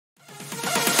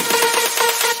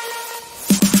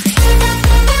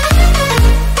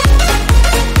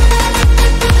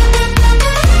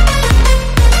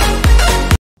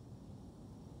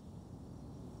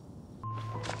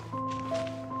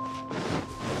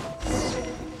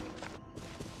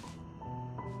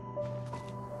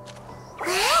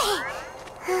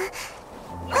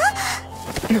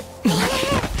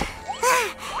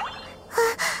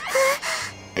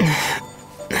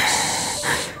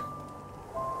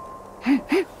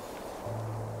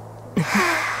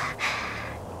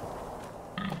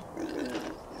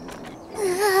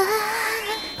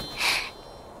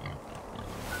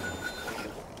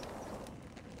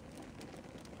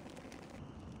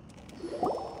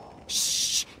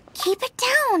Shh! Keep it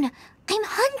down! I'm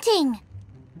hunting!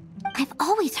 I've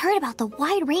always heard about the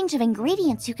wide range of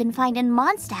ingredients you can find in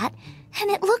Mondstadt, and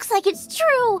it looks like it's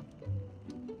true!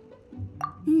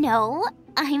 No,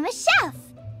 I'm a chef!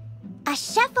 A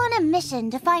chef on a mission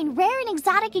to find rare and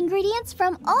exotic ingredients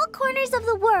from all corners of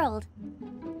the world.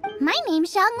 My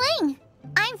name's Xiangling.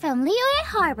 I'm from Liyue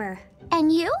Harbor.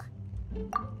 And you?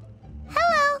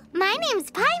 Hello, my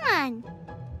name's Paimon.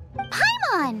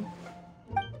 Paimon!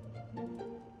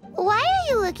 Why are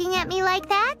you looking at me like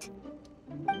that?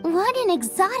 What an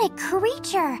exotic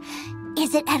creature!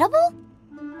 Is it edible?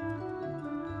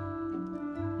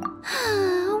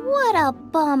 What a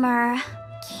bummer.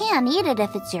 Can't eat it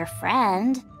if it's your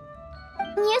friend.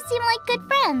 You seem like good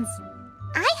friends.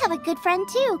 I have a good friend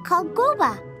too, called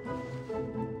Goba.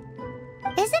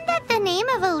 Isn't that the name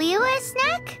of a Liyue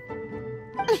snack?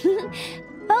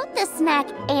 Both the snack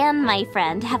and my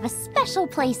friend have a special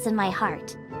place in my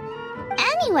heart.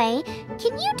 Anyway,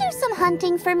 can you do some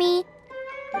hunting for me?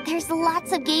 There's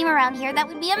lots of game around here that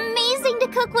would be amazing to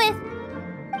cook with.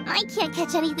 I can't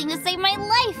catch anything to save my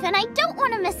life, and I don't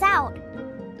want to miss out.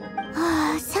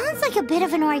 Sounds like a bit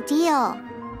of an ordeal.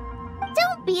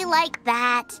 Don't be like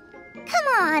that. Come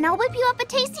on, I'll whip you up a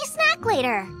tasty snack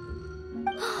later.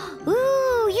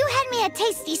 Ooh, you had me a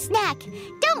tasty snack.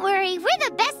 Don't worry, we're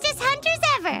the bestest hunters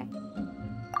ever.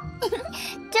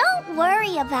 Don't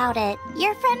worry about it.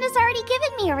 Your friend has already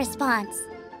given me a response.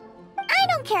 I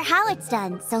don't care how it's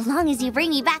done, so long as you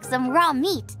bring me back some raw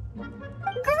meat.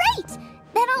 Great!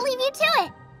 Then I'll leave you to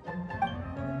it.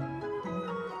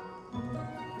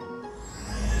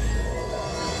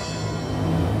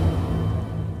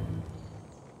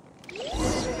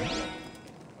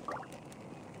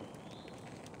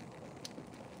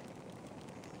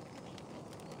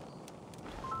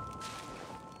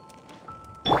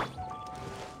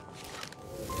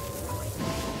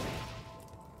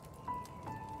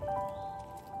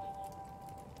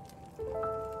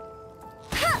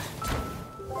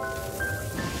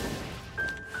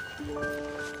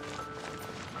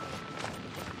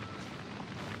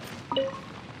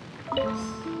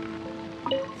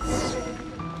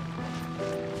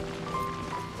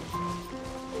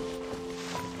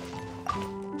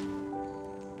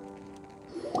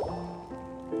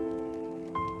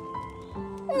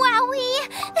 Wowee!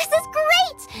 This is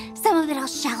great! Some of it I'll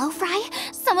shallow fry,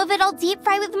 some of it I'll deep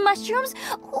fry with mushrooms.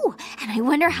 Ooh, and I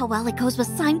wonder how well it goes with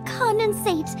slime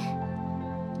condensate.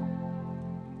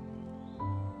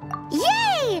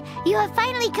 Yay! You have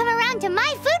finally come around to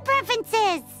my food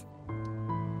preferences!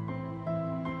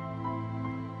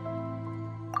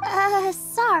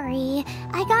 Sorry.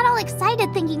 I got all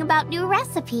excited thinking about new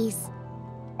recipes.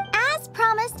 As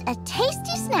promised, a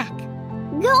tasty snack.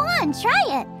 Go on,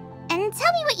 try it, and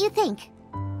tell me what you think.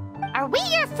 Are we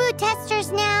your food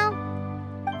testers now?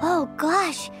 Oh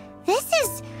gosh, this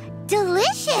is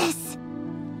delicious!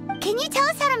 Can you tell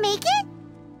us how to make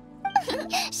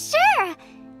it? Sure!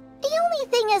 The only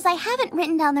thing is I haven't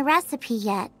written down the recipe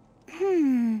yet.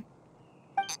 I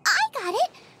got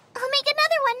it! I'll make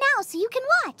another one now so you can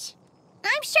watch.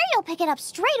 I'm sure you'll pick it up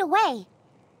straight away.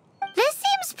 This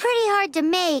seems pretty hard to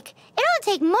make. It'll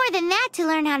take more than that to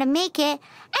learn how to make it. And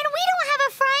we don't have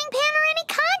a frying pan or any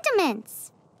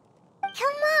condiments.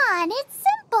 Come on, it's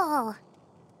simple.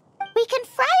 We can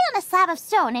fry on a slab of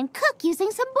stone and cook using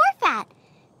some boar fat.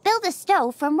 Build a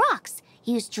stove from rocks.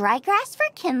 Use dry grass for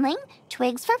kindling,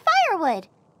 twigs for firewood.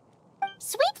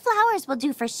 Sweet flowers will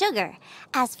do for sugar.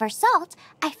 As for salt,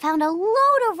 I found a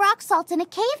load of rock salt in a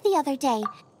cave the other day.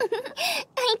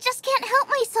 I just can't help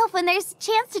myself when there's a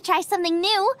chance to try something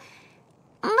new.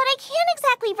 But I can't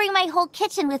exactly bring my whole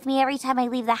kitchen with me every time I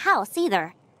leave the house,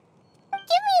 either. Give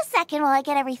me a second while I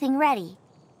get everything ready.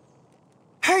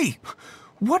 Hey!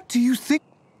 What do you think?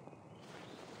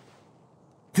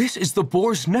 This is the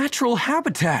boar's natural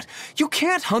habitat. You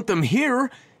can't hunt them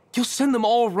here. You'll send them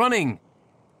all running.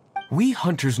 We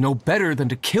hunters know better than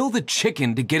to kill the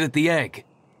chicken to get at the egg.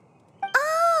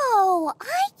 Oh,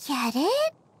 I get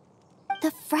it.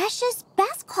 The freshest,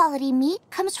 best quality meat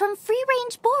comes from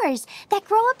free-range boars that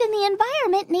grow up in the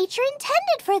environment nature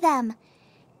intended for them.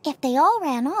 If they all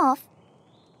ran off,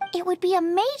 it would be a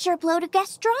major blow to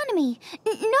gastronomy.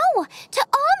 No, to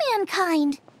all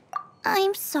mankind.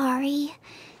 I'm sorry.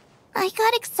 I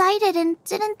got excited and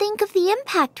didn't think of the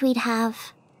impact we'd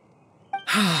have.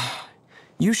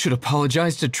 You should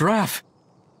apologize to Draff.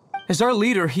 As our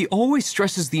leader, he always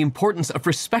stresses the importance of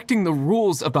respecting the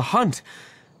rules of the hunt.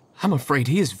 I'm afraid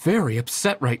he is very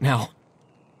upset right now.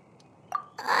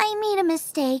 I made a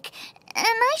mistake, and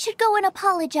I should go and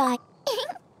apologize.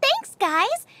 Thanks,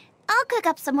 guys. I'll cook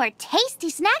up some more tasty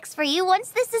snacks for you once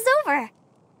this is over.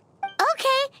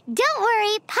 Okay, don't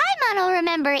worry. Paimon will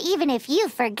remember even if you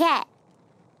forget.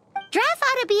 Draft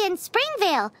ought to be in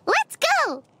Springvale. Let's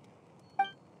go!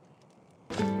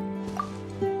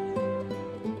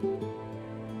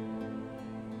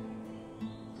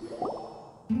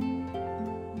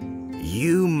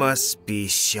 You must be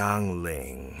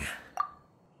Xiangling.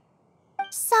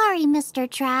 Sorry, Mr.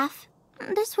 Draff.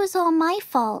 This was all my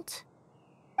fault.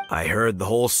 I heard the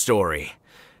whole story,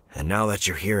 and now that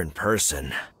you're here in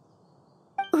person...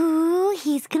 Ooh,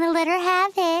 he's gonna let her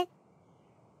have it.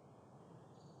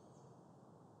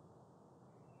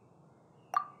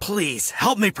 Please,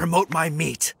 help me promote my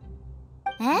meat.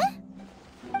 Huh?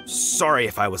 Sorry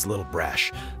if I was a little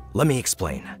brash. Let me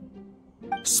explain.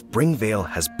 Springvale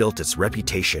has built its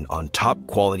reputation on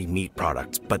top-quality meat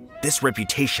products, but this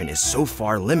reputation is so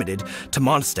far limited to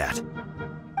Mondstadt.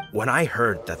 When I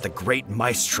heard that the great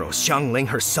maestro Xiangling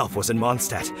herself was in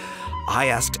Mondstadt, I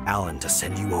asked Alan to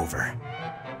send you over.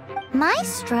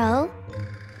 Maestro?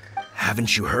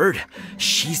 Haven't you heard?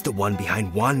 She's the one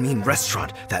behind Wanmin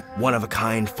Restaurant, that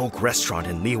one-of-a-kind folk restaurant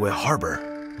in Liyue Harbor.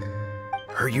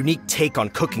 Her unique take on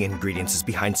cooking ingredients is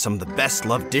behind some of the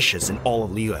best-loved dishes in all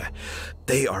of Liyue.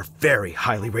 They are very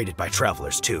highly rated by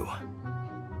travelers, too.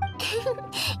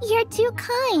 You're too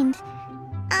kind.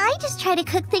 I just try to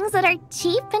cook things that are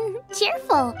cheap and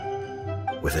cheerful.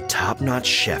 With a top-notch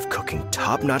chef cooking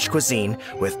top-notch cuisine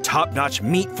with top-notch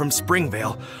meat from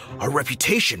Springvale, our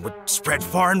reputation would spread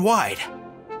far and wide.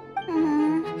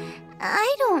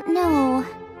 I don't know.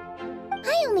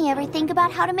 I only ever think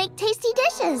about how to make tasty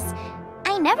dishes.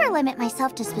 I never limit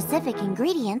myself to specific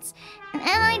ingredients, and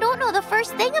I don't know the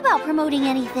first thing about promoting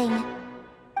anything.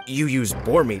 You use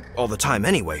boar meat all the time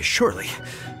anyway, surely.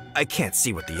 I can't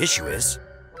see what the issue is.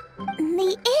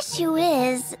 The issue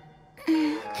is...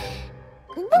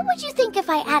 What would you think if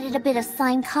I added a bit of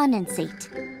slime condensate?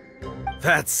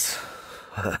 That's...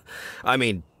 I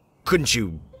mean, couldn't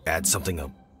you add something a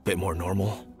bit more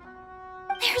normal?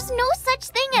 There's no such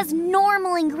thing as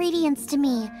normal ingredients to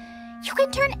me. You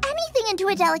can turn anything into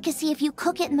a delicacy if you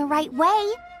cook it in the right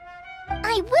way.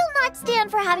 I will not stand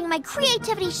for having my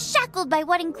creativity shackled by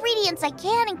what ingredients I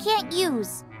can and can't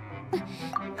use.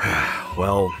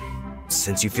 Well,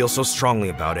 since you feel so strongly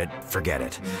about it, forget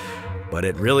it. But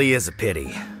it really is a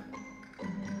pity.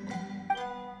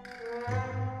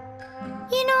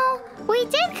 You know, we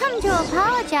did come to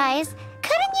apologize.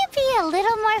 Couldn't you be a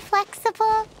little more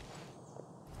flexible?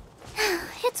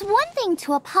 It's one thing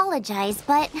to apologize,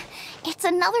 but it's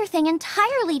another thing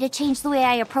entirely to change the way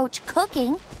I approach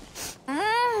cooking.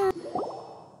 Hello,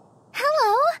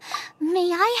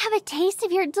 may I have a taste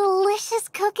of your delicious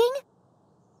cooking?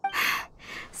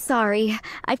 Sorry,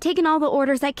 I've taken all the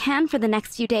orders I can for the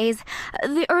next few days.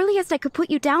 The earliest I could put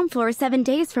you down for is 7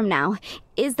 days from now.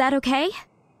 Is that okay?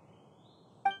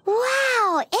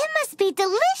 Wow, it must be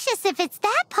delicious if it's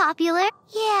that popular.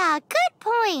 Yeah, good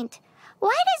point.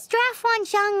 Why does Draft want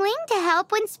Xiangling to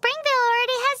help when Springvale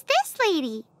already has this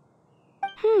lady?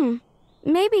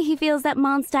 Maybe he feels that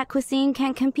Mondstadt cuisine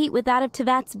can't compete with that of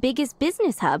Tevat's biggest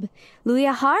business hub,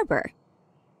 Liyue Harbor.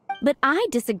 But I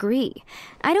disagree.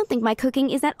 I don't think my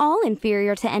cooking is at all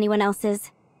inferior to anyone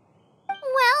else's.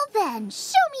 Well then,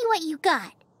 show me what you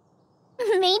got.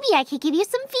 Maybe I could give you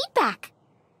some feedback.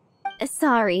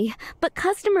 Sorry, but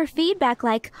customer feedback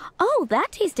like, "Oh,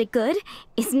 that tasted good,"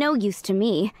 is no use to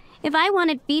me. If I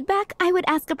wanted feedback, I would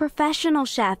ask a professional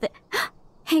chef.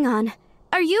 Hang on.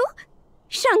 Are you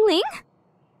Xiangling?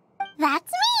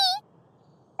 That's me!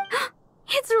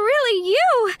 It's really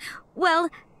you! Well,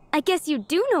 I guess you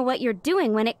do know what you're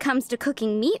doing when it comes to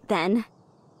cooking meat, then.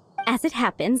 As it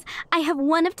happens, I have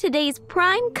one of today's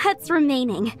prime cuts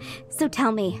remaining. So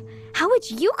tell me, how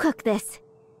would you cook this?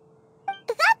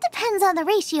 That depends on the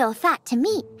ratio of fat to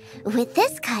meat. With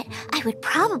this cut, I would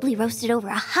probably roast it over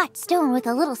a hot stone with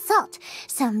a little salt,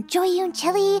 some Joyun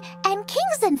chili, and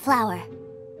Kingston flour.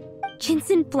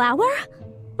 Ginseng flour?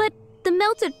 But the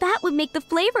melted fat would make the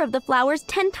flavor of the flowers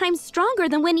 10 times stronger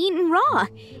than when eaten raw.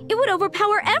 It would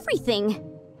overpower everything.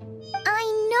 I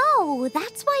know,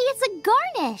 that's why it's a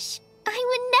garnish. I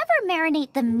would never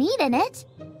marinate the meat in it.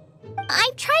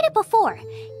 I've tried it before.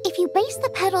 If you baste the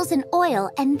petals in oil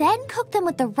and then cook them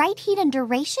with the right heat and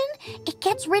duration, it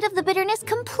gets rid of the bitterness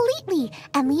completely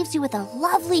and leaves you with a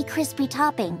lovely crispy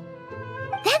topping.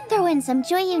 Then throw in some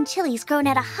Jueyun chilies grown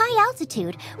at a high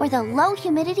altitude, where the low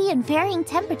humidity and varying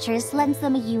temperatures lends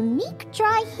them a unique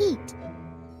dry heat.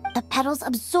 The petals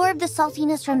absorb the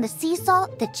saltiness from the sea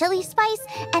salt, the chili spice,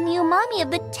 and the umami of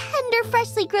the tender,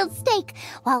 freshly grilled steak,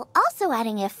 while also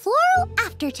adding a floral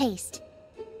aftertaste.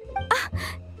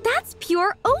 That's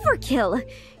pure overkill.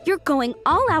 You're going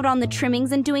all out on the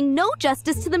trimmings and doing no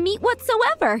justice to the meat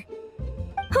whatsoever.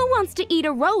 Who wants to eat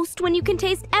a roast when you can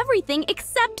taste everything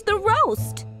except the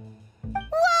roast?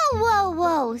 Whoa, whoa,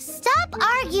 whoa! Stop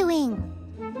arguing!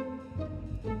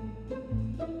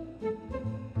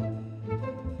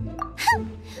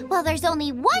 Well, there's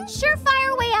only one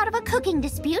surefire way out of a cooking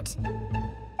dispute.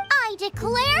 I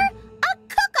declare a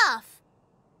cook-off!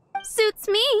 Suits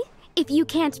me. If you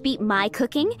can't beat my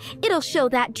cooking, it'll show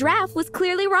that Draff was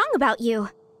clearly wrong about you.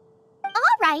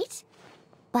 All right.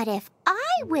 But if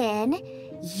I win,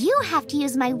 you have to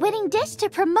use my winning dish to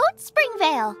promote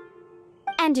Springvale.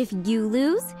 And if you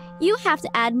lose, you have to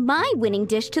add my winning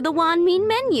dish to the Wanmin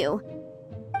menu.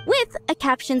 With a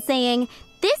caption saying,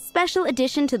 "This special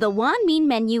addition to the Wanmin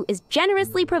menu is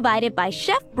generously provided by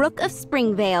Chef Brooke of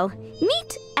Springvale,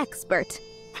 meat expert."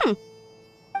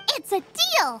 It's a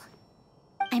deal!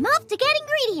 I'm off to get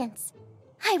ingredients.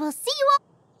 I will see you all.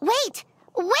 Wait!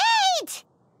 Wait!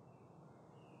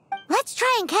 Let's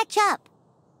try and catch up.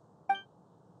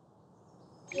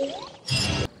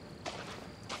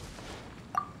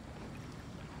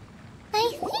 I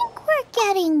think we're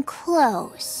getting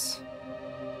close.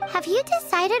 Have you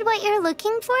decided what you're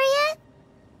looking for yet?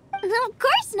 Of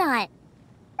course not.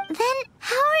 Then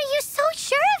how are you so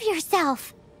sure of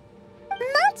yourself?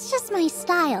 That's just my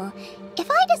style. If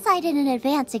I decided in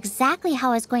advance exactly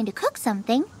how I was going to cook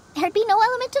something, there'd be no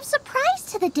element of surprise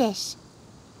to the dish.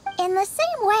 In the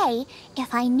same way,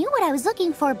 if I knew what I was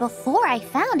looking for before I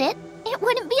found it, it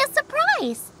wouldn't be a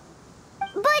surprise.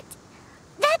 But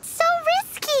that's so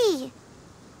risky.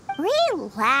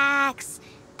 Relax.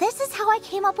 This is how I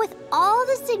came up with all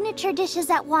the signature dishes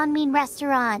at Wanmin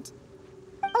Restaurant.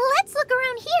 Let's look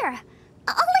around here.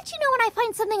 I'll let you know when I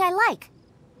find something I like.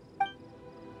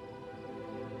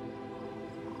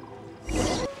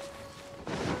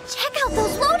 Check out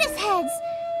those lotus heads!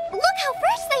 Look how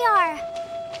fresh they are!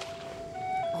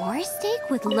 Boar steak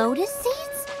with lotus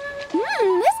seeds?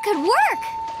 This could work!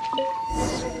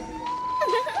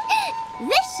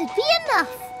 This should be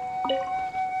enough!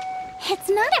 It's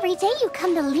not every day you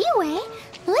come to Liyue.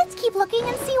 Let's keep looking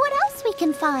and see what else we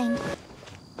can find.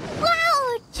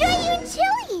 Wow! Jueyun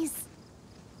chilies!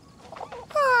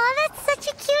 Aw, that's such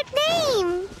a cute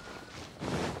name!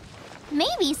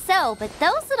 Maybe so, but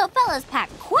those little fellas pack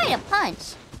quite a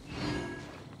punch.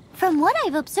 From what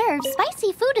I've observed,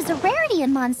 spicy food is a rarity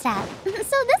in Mondstadt,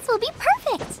 so this will be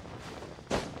perfect.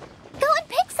 Go and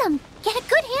pick some. Get a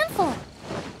good handful.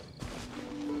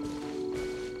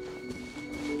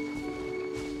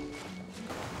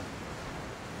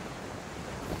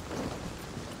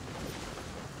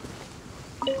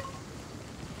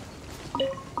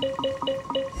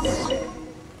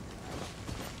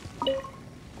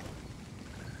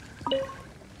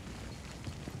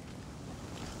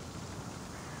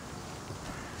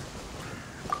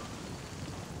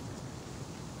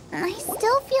 I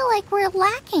still feel like we're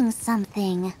lacking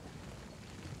something.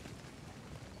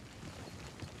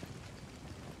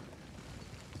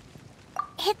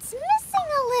 It's missing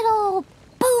a little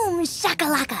boom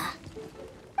shakalaka.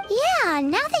 Yeah,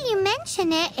 now that you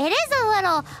mention it, it is a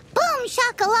little boom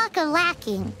shakalaka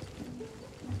lacking.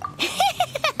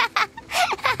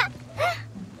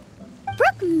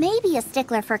 Brooke may be a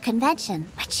stickler for convention,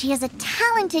 but she is a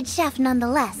talented chef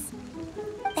nonetheless.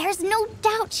 There's no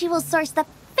doubt she will source the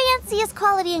fanciest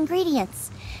quality ingredients.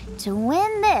 To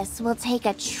win this, we'll take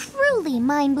a truly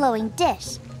mind-blowing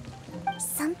dish.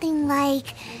 Something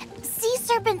like sea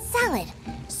serpent salad,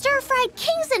 stir-fried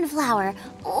Kingston flour,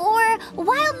 or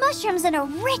wild mushrooms in a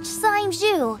rich slime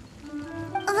jus.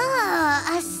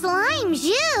 A slime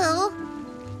jus?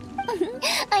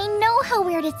 I know how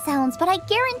weird it sounds, but I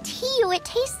guarantee you it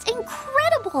tastes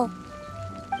incredible.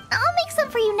 I'll make some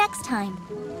for you next time.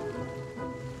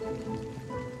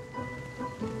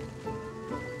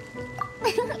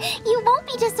 You won't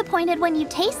be disappointed when you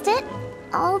taste it,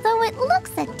 although it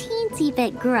looks a teensy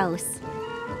bit gross.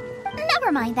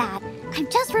 Never mind that. I've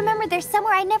just remembered there's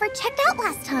somewhere I never checked out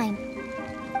last time.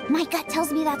 My gut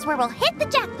tells me that's where we'll hit the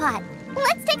jackpot.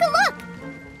 Let's take a look!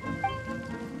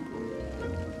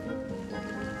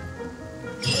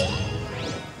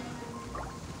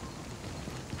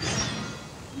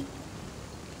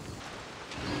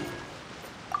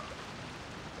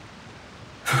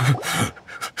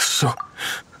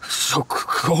 So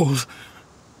cold.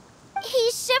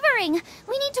 He's shivering.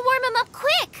 We him up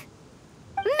quick!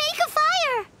 Make a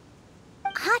fire!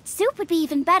 Hot soup would be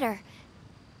even better.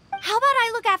 How about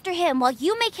I look after him while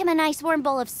you make him a nice warm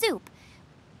bowl of soup?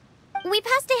 We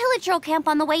passed a Hilichurl camp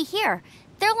on the way here.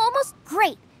 They're almost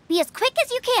great. Be as quick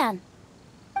as you can.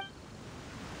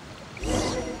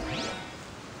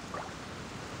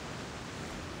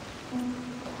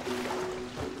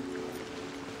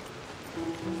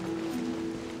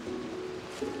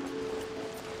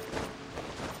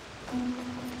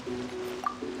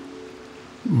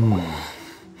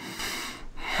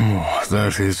 Oh,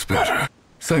 that is better.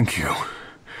 Thank you.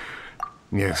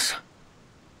 Yes.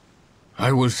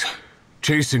 I was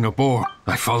chasing a boar.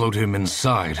 I followed him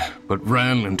inside, but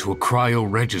ran into a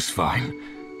cryo-regis vine.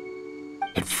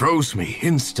 It froze me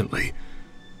instantly.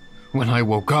 When I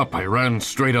woke up, I ran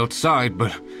straight outside,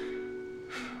 but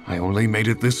I only made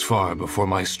it this far before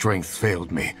my strength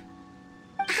failed me.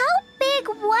 How big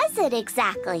was it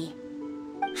exactly?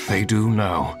 They do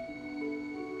now.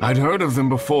 I'd heard of them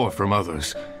before from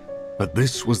others, but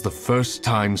this was the first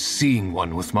time seeing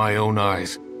one with my own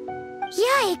eyes.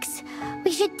 Yikes!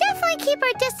 We should definitely keep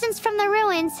our distance from the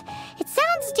ruins. It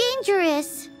sounds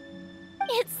dangerous.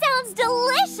 It sounds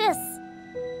delicious!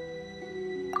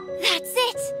 That's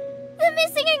it! The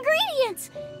missing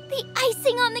ingredient! The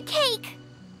icing on the cake!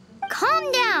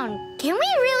 Calm down. Can we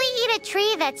really eat a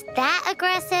tree that's that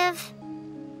aggressive?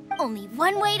 Only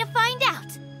one way to find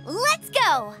out. Let's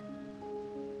go!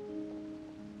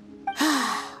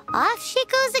 Off she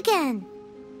goes again.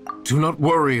 Do not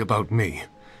worry about me.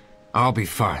 I'll be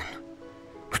fine.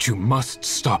 But you must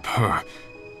stop her.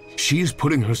 She is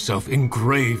putting herself in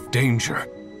grave danger.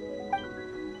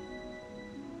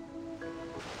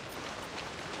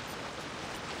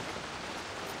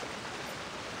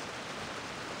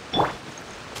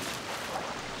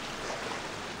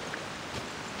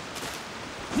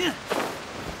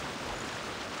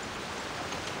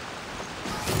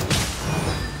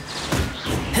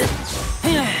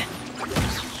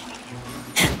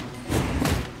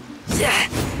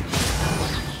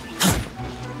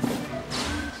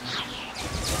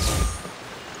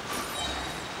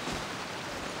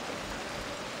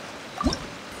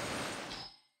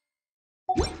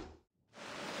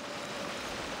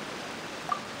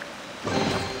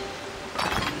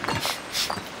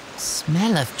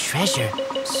 Smell of treasure.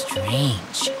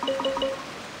 Strange.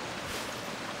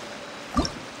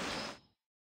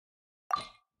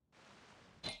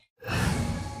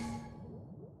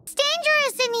 It's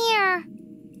dangerous in here.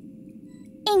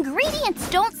 Ingredients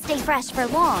don't stay fresh for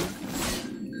long.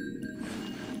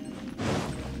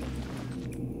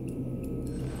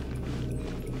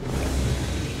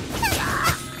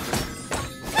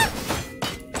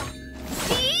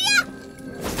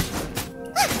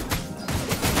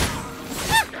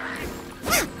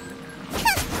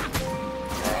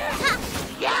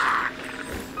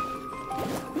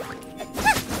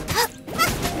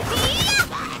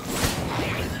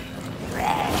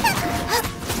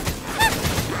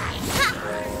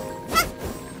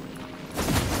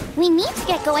 We need to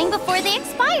get going before they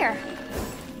expire.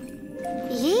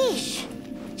 Yeesh.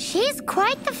 She's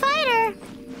quite the fighter.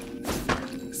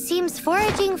 Seems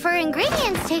foraging for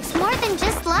ingredients takes more than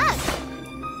just luck.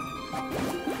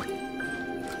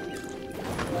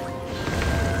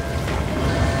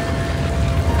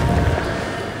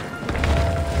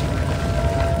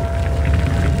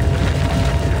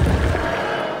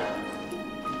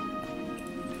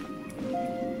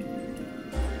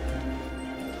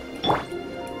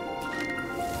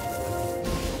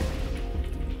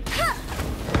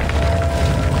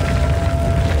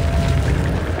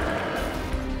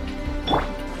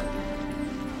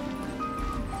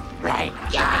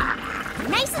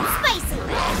 Nice and spicy.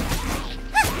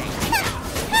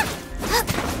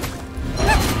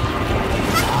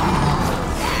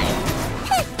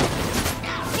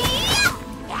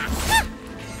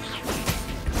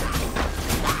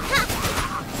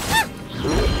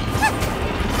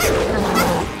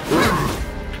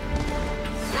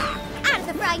 Out of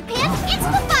the frying pan, into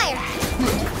the fire.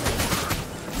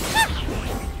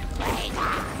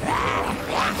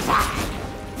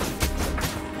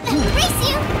 Race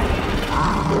you!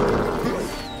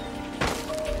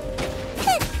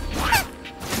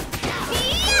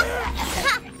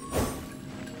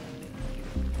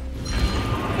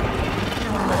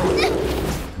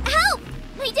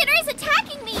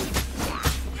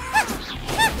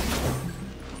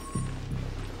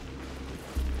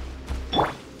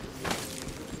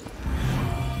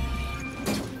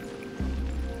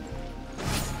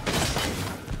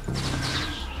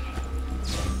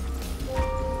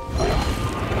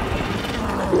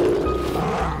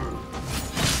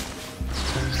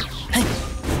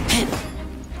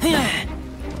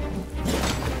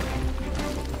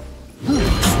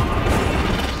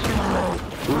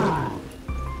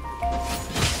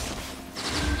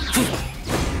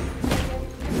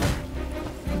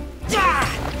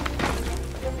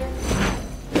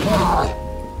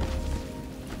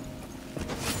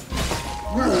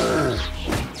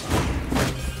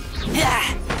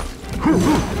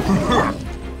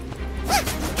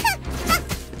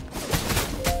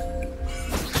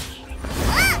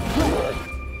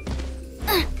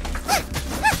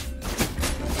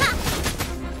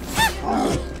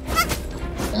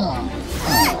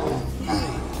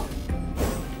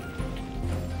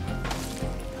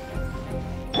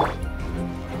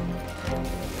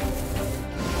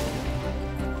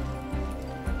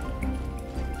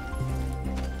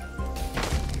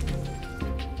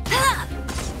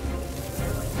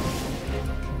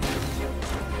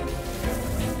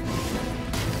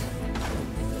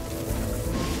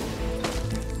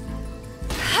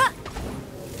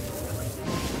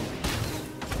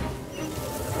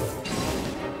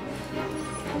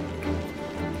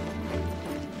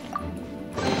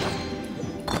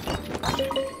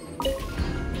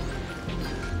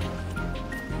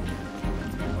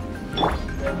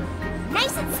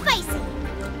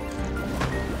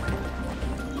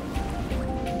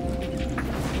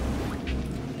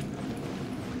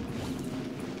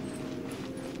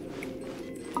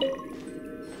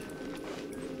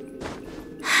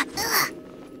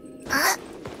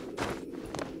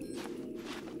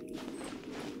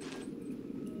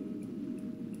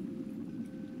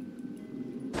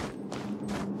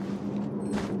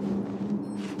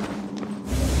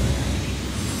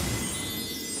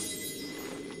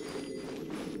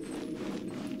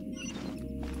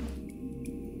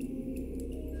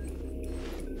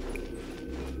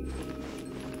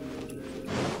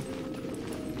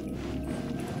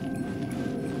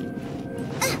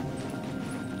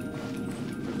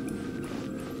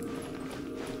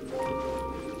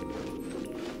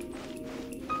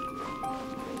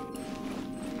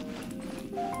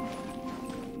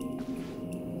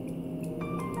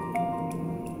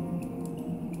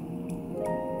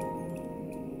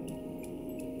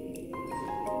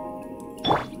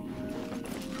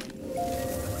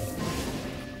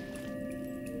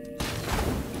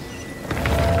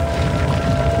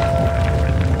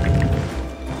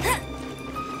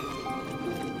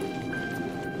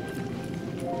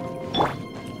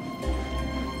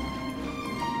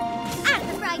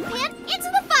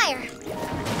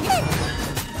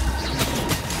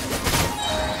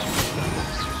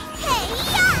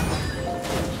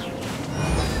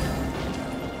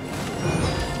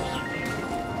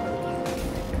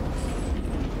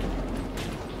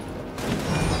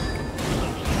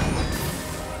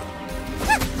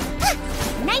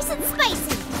 Nice and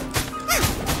spicy.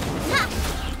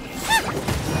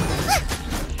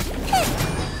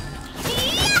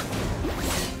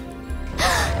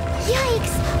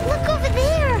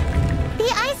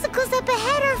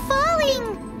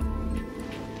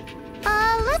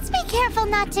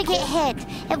 Not to get hit.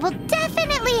 It will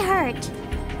definitely hurt.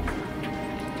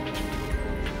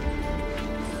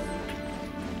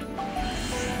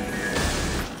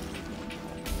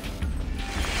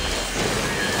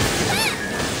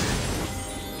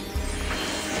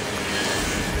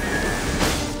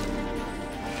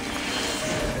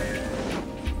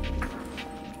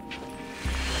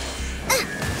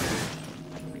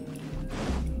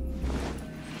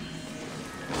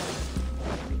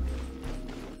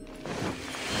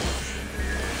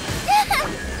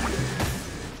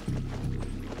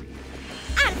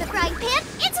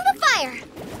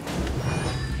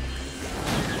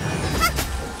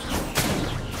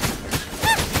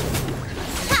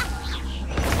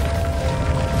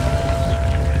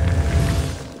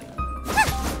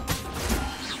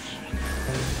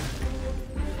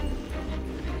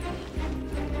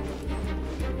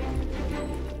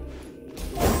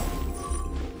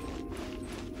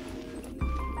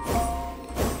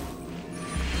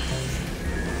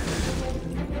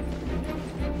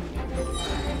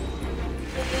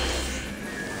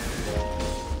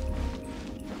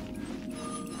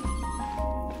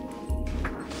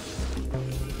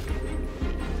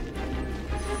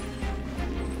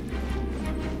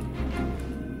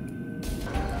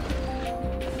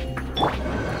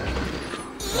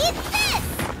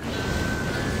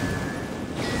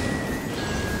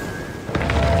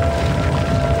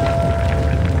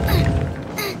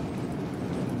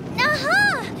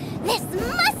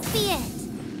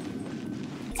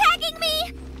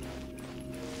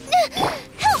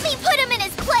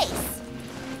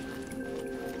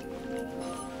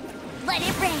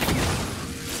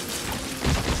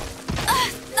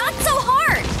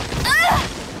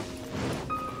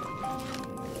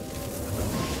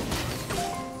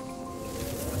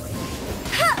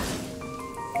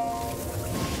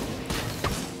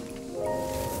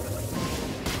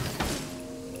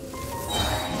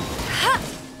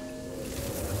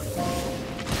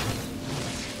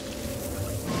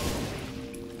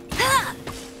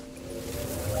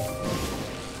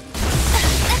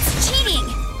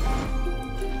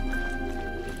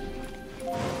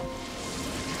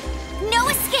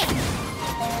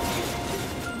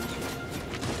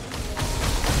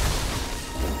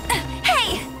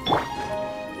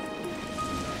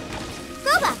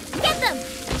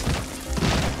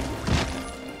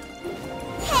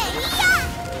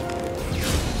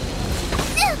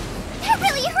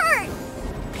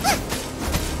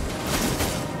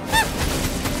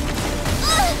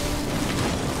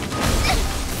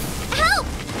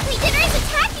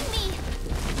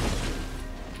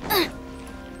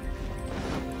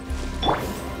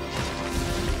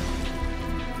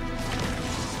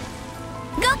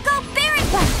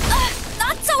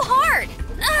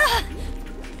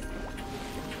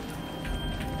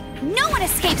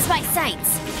 my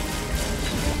sights.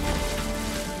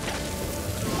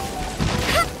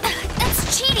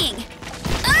 That's cheating.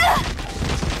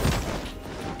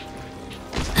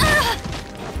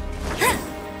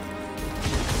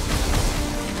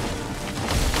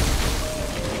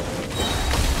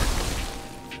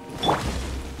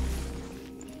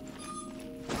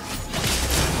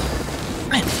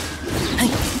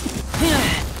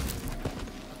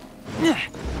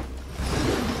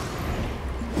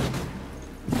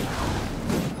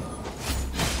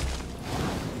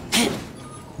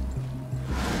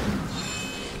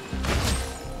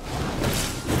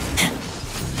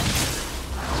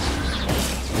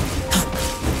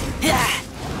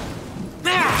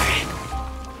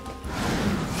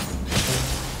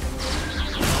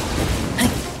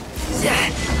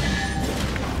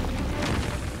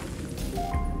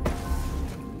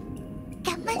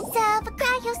 Got myself a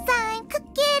cryo sign,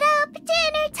 cook it up at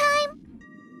dinner time.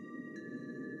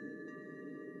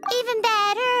 Even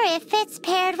better if it's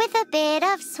paired with a bit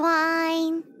of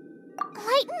swine.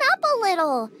 Lighten up a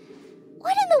little.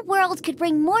 What in the world could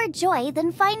bring more joy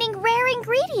than finding rare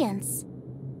ingredients?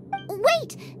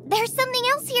 Wait, there's something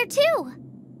else here too.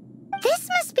 This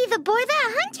must be the boar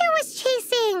that Hunter was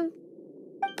chasing.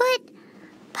 But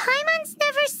Paimon's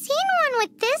never seen one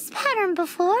with this pattern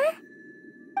before.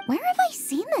 Where have I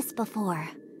seen this before?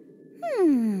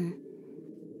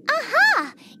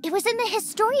 Aha! It was in the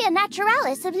Historia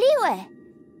Naturalis of Liyue.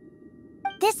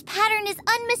 This pattern is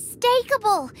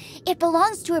unmistakable. It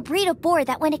belongs to a breed of boar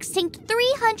that went extinct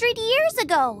 300 years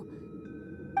ago.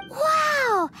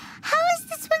 Wow! How is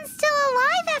this one still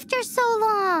alive after so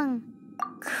long?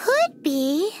 Could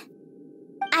be.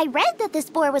 I read that this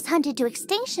boar was hunted to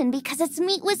extinction because its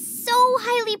meat was so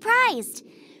highly prized.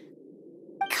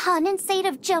 Condensate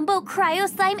of jumbo cryo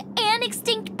slime and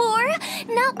extinct boar?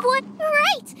 Not one.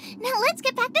 Right! Now let's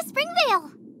get back to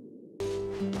Springvale.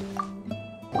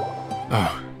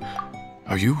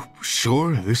 Are you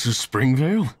sure this is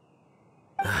Springvale?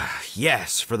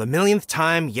 Yes, for the millionth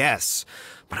time, yes.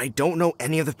 But I don't know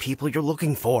any of the people you're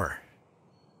looking for.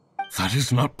 That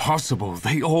is not possible.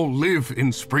 They all live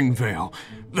in Springvale.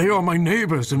 They are my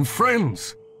neighbors and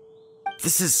friends.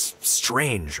 This is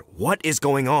strange. What is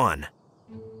going on?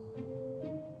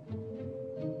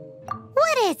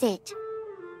 What is it?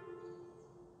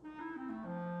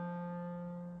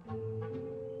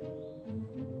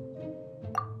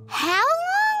 How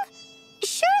long?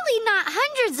 Surely not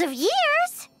hundreds of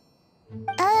years.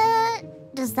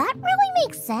 Does that really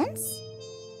make sense?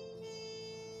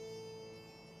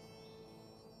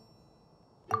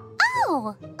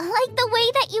 Oh, like the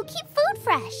way that you keep food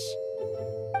fresh.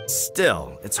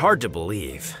 Still, it's hard to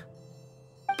believe.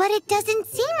 But it doesn't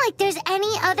seem like there's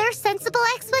any other sensible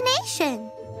explanation.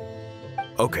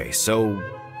 Okay, so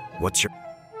what's your...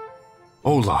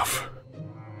 Olaf.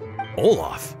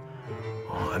 Olaf?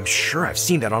 Oh, I'm sure I've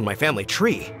seen that on my family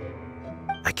tree.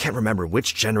 I can't remember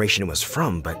which generation it was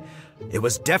from, but it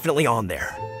was definitely on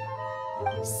there.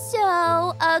 So,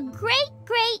 a great...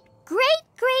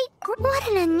 What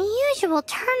an unusual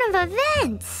turn of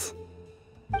events.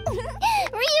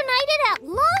 Reunited at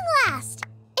long last.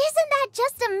 Isn't that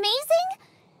just amazing?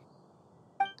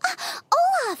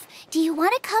 Olaf, do you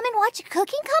want to come and watch a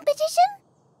cooking competition?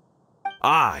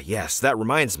 Ah, yes, that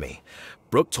reminds me.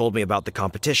 Brooke told me about the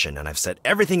competition, and I've set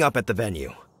everything up at the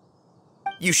venue.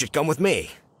 You should come with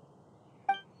me.